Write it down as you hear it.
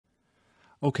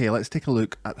Okay, let's take a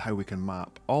look at how we can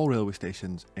map all railway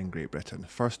stations in Great Britain.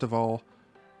 First of all,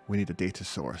 we need a data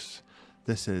source.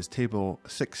 This is table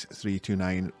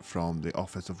 6329 from the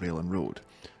Office of Rail and Road.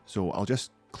 So I'll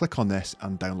just click on this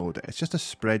and download it. It's just a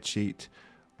spreadsheet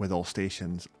with all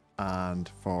stations, and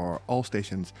for all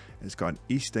stations it's got an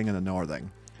easting and a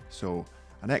northing. So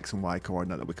an X and Y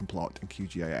coordinate that we can plot in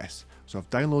QGIS. So I've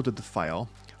downloaded the file.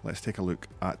 Let's take a look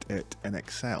at it in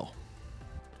Excel.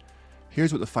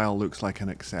 Here's what the file looks like in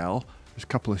Excel. There's a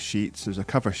couple of sheets, there's a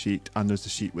cover sheet and there's the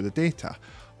sheet with the data.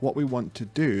 What we want to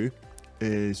do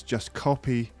is just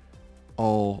copy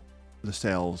all the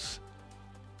cells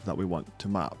that we want to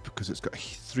map, because it's got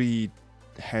 3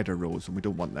 header rows and we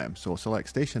don't want them. So I'll select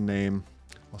station name,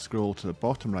 I'll scroll to the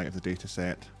bottom right of the data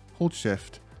set, hold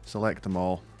shift, select them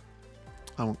all.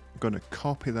 I'm going to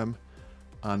copy them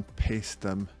and paste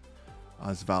them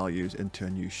as values into a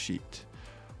new sheet.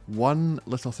 One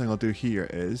little thing I'll do here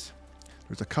is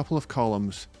there's a couple of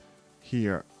columns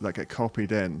here that get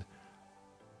copied in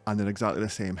and they're exactly the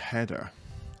same header.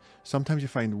 Sometimes you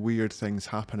find weird things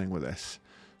happening with this,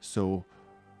 so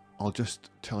I'll just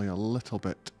tell you a little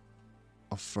bit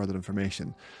of further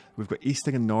information. We've got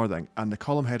easting and northing, and the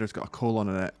column header's got a colon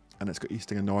in it and it's got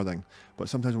easting and northing, but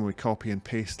sometimes when we copy and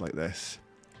paste like this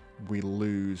we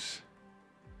lose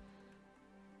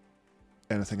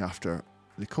anything after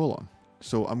the colon.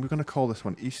 So I'm going to call this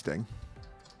one easting, and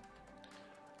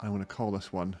I'm going to call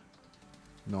this one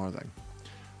northing.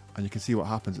 And you can see what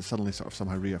happens, it suddenly sort of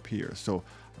somehow reappears. So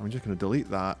I'm just going to delete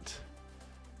that,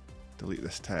 delete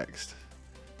this text,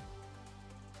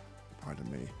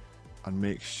 pardon me, and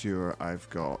make sure I've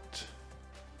got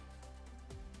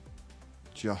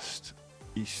just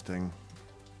easting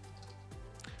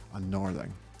and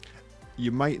northing.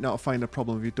 You might not find a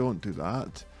problem if you don't do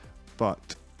that,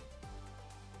 but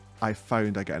I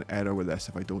found I get an error with this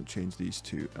if I don't change these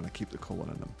two and I keep the colon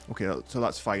in them. Okay, so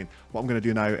that's fine. What I'm going to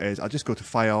do now is I'll just go to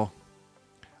File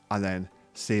and then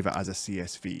save it as a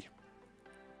CSV.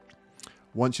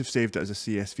 Once you've saved it as a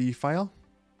CSV file,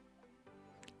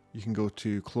 you can go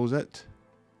to close it.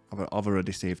 I've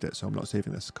already saved it, so I'm not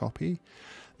saving this copy.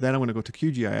 Then I'm going to go to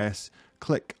QGIS,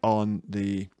 click on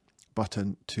the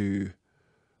button to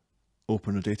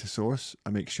open a data source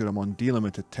and make sure I'm on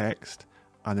delimited text.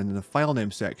 And then in the file name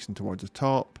section towards the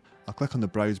top, I'll click on the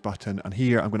browse button, and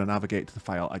here I'm going to navigate to the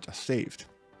file I just saved.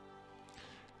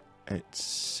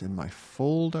 It's in my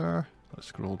folder. Let's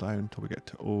scroll down until we get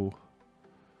to O.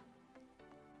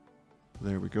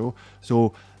 There we go.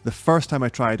 So the first time I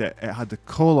tried it, it had the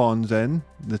colons in,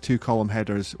 the 2 column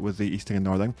headers with the easting and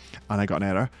northing, and I got an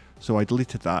error. So I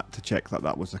deleted that to check that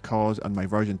that was the cause, and my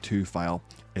version 2 file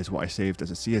is what I saved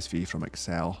as a CSV from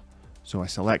Excel. So I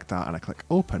select that and I click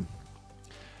open.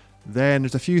 Then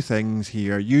there's a few things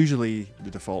here. Usually the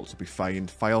defaults will be fine.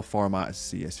 File format is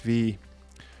CSV.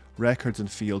 Records and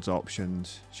fields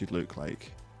options should look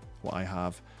like what I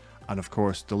have. And of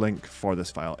course the link for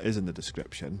this file is in the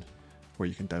description, where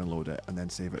you can download it and then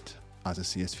save it as a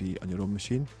CSV on your own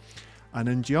machine. And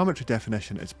in geometry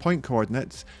definition, it's point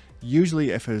coordinates. Usually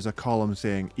if there's a column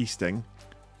saying easting,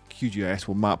 QGIS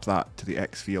will map that to the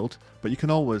X field, but you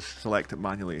can always select it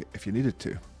manually if you needed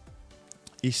to.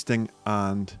 Easting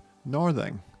and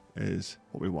northing is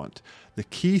what we want. The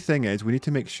key thing is we need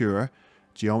to make sure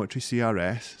geometry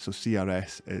CRS, so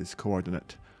CRS is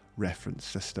coordinate reference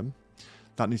system,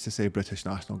 that needs to say British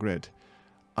National Grid.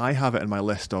 I have it in my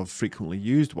list of frequently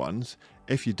used ones.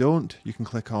 If you don't, you can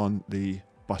click on the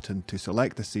button to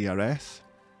select the CRS.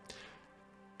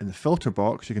 In the filter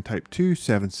box you can type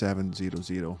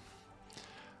 27700.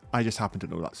 I just happen to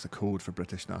know that's the code for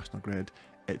British National Grid.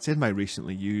 It's in my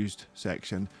recently used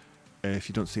section. If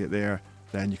you don't see it there,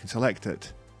 then you can select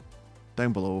it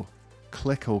down below,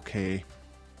 click OK,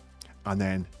 and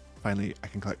then finally I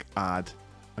can click add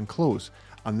and close.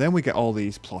 And then we get all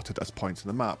these plotted as points on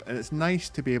the map, and it's nice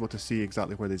to be able to see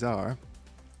exactly where these are.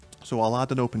 So I'll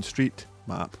add an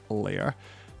OpenStreetMap layer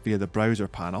via the browser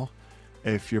panel.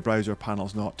 If your browser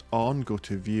panel's not on, go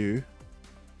to View,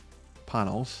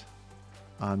 Panels,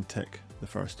 and tick the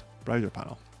first browser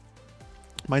panel.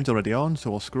 Mine's already on,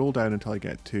 so I'll scroll down until I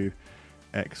get to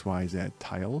XYZ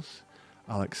tiles.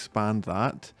 I'll expand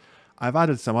that. I've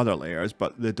added some other layers,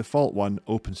 but the default one,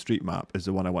 OpenStreetMap, is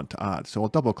the one I want to add. So I'll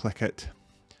double click it.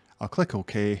 I'll click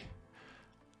OK.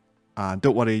 And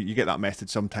don't worry, you get that message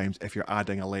sometimes if you're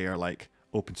adding a layer like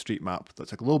OpenStreetMap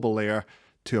that's a global layer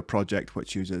to a project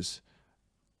which uses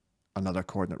another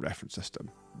coordinate reference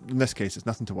system. In this case, it's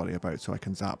nothing to worry about, so I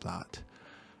can zap that.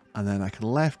 And then I can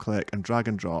left click and drag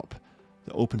and drop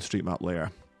the OpenStreetMap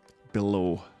layer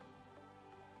below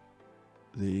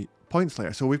the points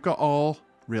layer. So we've got all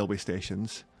railway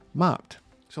stations mapped.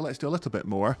 So let's do a little bit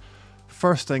more.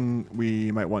 First thing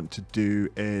we might want to do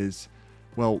is,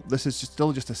 well, this is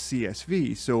still just a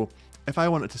CSV. So if I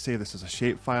wanted to save this as a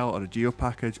shapefile or a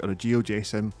GeoPackage or a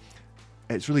geojson,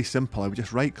 it's really simple. I would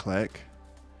just right click,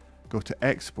 go to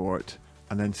export,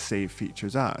 and then save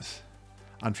features as.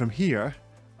 And from here,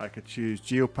 I could choose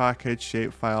GeoPackage,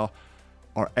 Shapefile,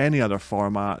 or any other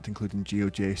format, including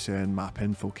GeoJSON,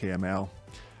 MapInfo, KML.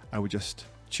 I would just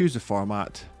choose the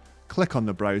format, click on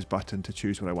the Browse button to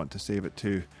choose what I want to save it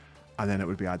to, and then it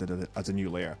would be added as a new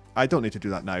layer. I don't need to do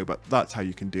that now, but that's how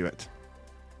you can do it.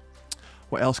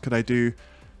 What else could I do?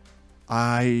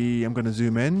 I am going to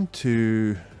zoom in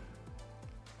to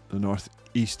the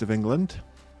northeast of England,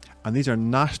 and these are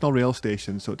national rail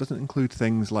stations, so it doesn't include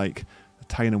things like the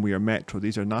Tyne and Wear Metro.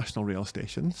 These are national rail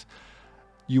stations.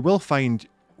 You will find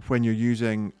when you're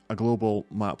using a global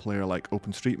map layer like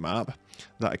OpenStreetMap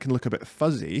that it can look a bit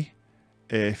fuzzy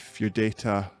if your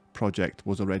data project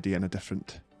was already in a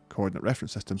different coordinate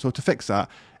reference system. So to fix that,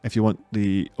 if you want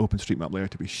the OpenStreetMap layer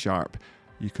to be sharp,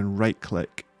 you can right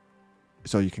click,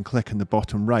 so you can click in the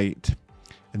bottom right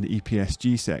in the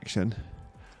EPSG section,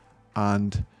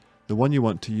 and the one you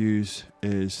want to use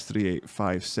is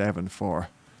 3857 for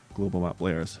global map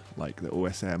layers, like the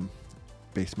OSM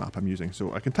base map I'm using.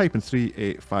 So I can type in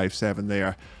 3857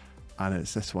 there, and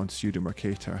it's this one, pseudo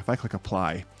Mercator. If I click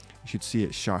apply, you should see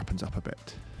it sharpens up a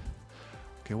bit.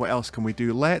 Okay, what else can we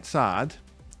do? Let's add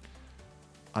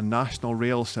a national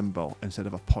rail symbol instead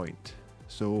of a point.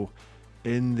 So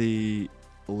in the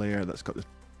layer that's got the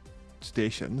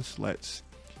stations, let's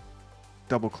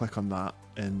double click on that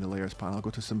in the layers panel, go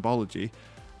to symbology,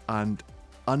 and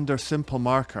under simple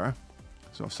marker,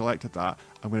 so I've selected that,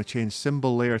 I'm going to change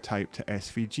symbol layer type to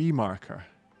SVG marker.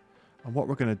 And what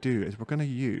we're going to do is we're going to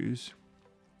use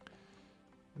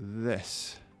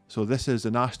this. So this is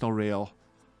the National Rail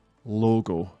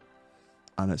logo,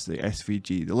 and it's the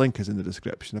SVG. The link is in the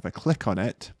description. If I click on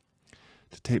it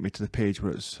to take me to the page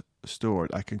where it's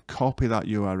stored, I can copy that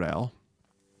URL.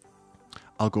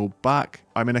 I'll go back.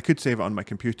 I mean, I could save it on my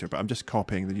computer, but I'm just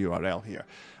copying the URL here.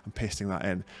 I'm pasting that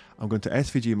in. I'm going to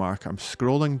SVG marker. I'm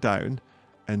scrolling down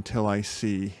until I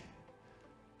see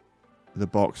the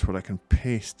box where I can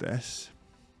paste this.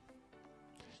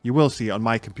 You will see on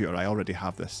my computer, I already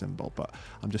have this symbol, but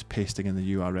I'm just pasting in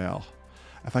the URL.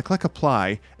 If I click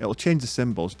apply, it'll change the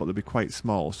symbols, but they'll be quite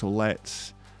small. So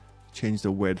let's change the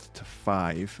width to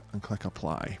 5 and click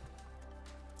apply.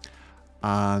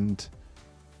 And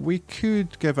we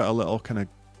could give it a little kind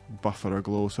of buffer or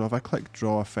glow. So if I click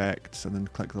draw effects and then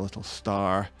click the little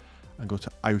star and go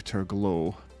to outer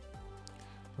glow,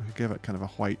 we could give it kind of a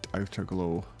white outer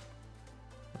glow.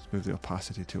 Let's move the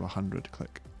opacity to 100,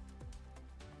 click.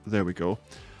 There we go.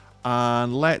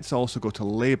 And let's also go to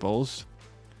labels.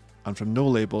 And from no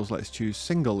labels, let's choose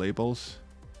single labels.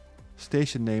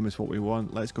 Station name is what we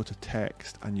want. Let's go to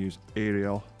text and use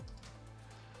Arial.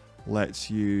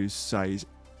 Let's use size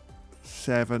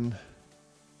 7,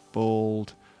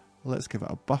 bold. Let's give it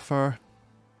a buffer,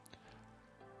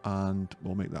 and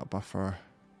we'll make that buffer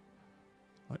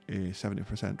like a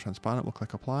 70% transparent. We'll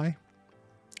click apply.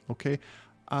 Okay,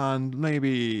 and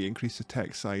maybe increase the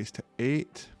text size to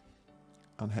 8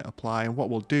 and hit apply. And what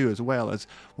we'll do as well is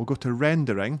we'll go to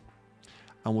rendering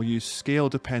and we'll use scale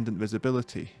dependent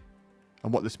visibility.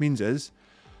 And what this means is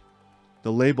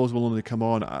the labels will only come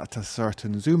on at a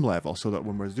certain zoom level, so that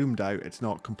when we're zoomed out, it's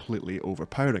not completely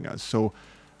overpowering us. So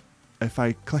if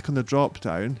I click on the drop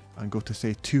down and go to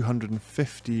say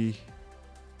 250,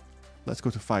 let's go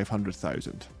to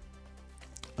 500,000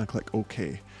 and click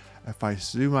OK. If I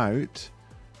zoom out,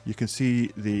 you can see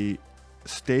the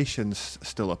stations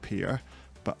still appear,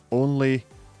 but only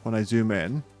when I zoom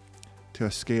in to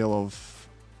a scale of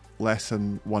less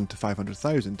than 1 to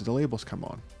 500,000 do the labels come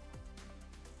on.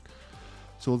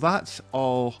 So that's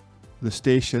all the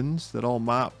stations. They're all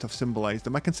mapped. I've symbolized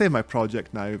them. I can save my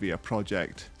project now via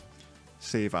project,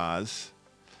 save as.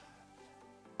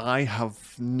 I have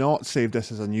not saved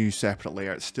this as a new separate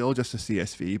layer. It's still just a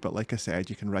CSV, but like I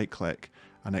said, you can right click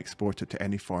and export it to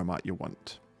any format you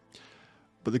want.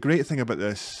 But the great thing about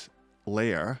this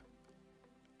layer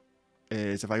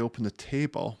is if I open the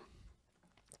table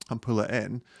and pull it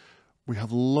in, we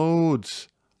have loads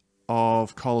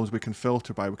of columns we can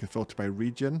filter by. We can filter by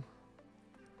region.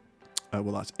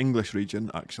 Well, that's English region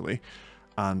actually,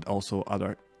 and also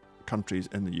other countries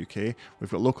in the UK. We've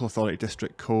got local authority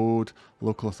district code,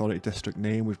 local authority district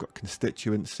name, we've got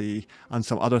constituency, and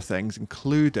some other things,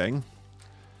 including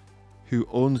who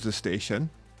owns the station.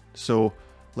 So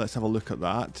let's have a look at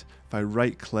that. If I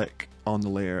right click on the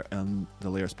layer and the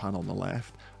layers panel on the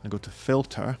left and go to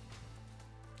filter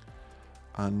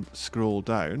and scroll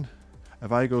down,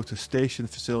 If I go to station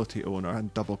facility owner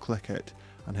and double click it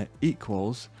and hit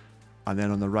equals, and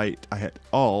then on the right I hit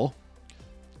all,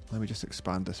 let me just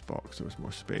expand this box so there's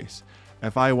more space.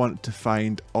 If I want to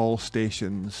find all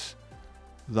stations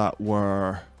that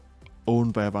were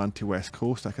owned by Avanti West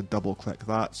Coast, I could double click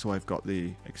that. So I've got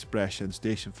the expression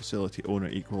station facility owner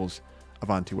equals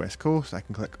Avanti West Coast. I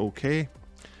can click OK.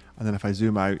 And then if I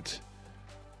zoom out,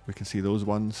 we can see those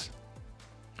ones.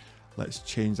 Let's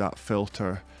change that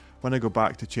filter. When I go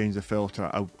back to change the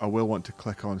filter, I will want to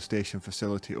click on station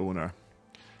facility owner.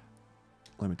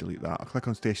 Let me delete that. I'll click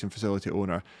on station facility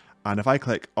owner. And if I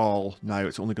click all now,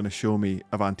 it's only going to show me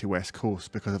Avanti West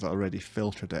Coast because I've already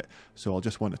filtered it. So I'll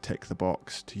just want to tick the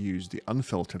box to use the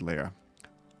unfiltered layer.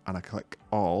 And I click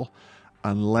all.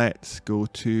 And let's go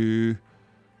to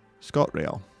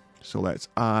ScotRail. So let's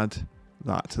add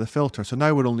that to the filter. So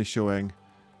now we're only showing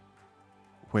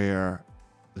where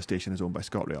the station is owned by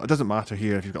ScotRail. It doesn't matter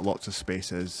here if you've got lots of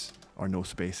spaces or no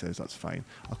spaces, that's fine.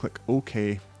 I'll click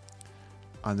OK.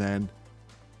 And then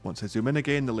once I zoom in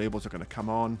again, the labels are going to come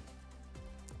on.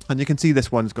 And you can see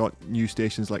this one's got new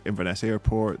stations like Inverness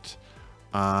Airport,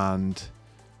 and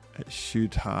it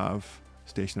should have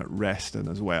station at Reston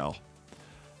as well,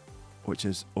 which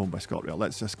is owned by ScotRail.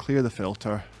 Let's just clear the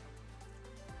filter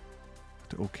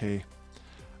to OK.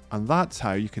 And that's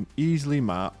how you can easily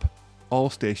map all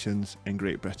stations in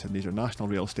Great Britain. These are national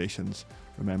rail stations,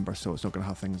 remember, so it's not going to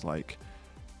have things like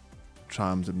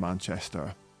trams in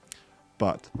Manchester.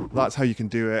 But that's how you can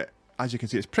do it. As you can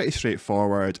see, it's pretty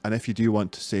straightforward. And if you do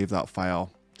want to save that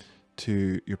file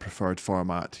to your preferred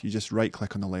format, you just right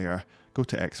click on the layer, go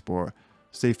to export,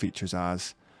 save features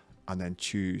as, and then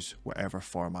choose whatever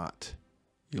format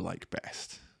you like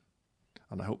best.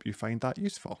 And I hope you find that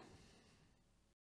useful.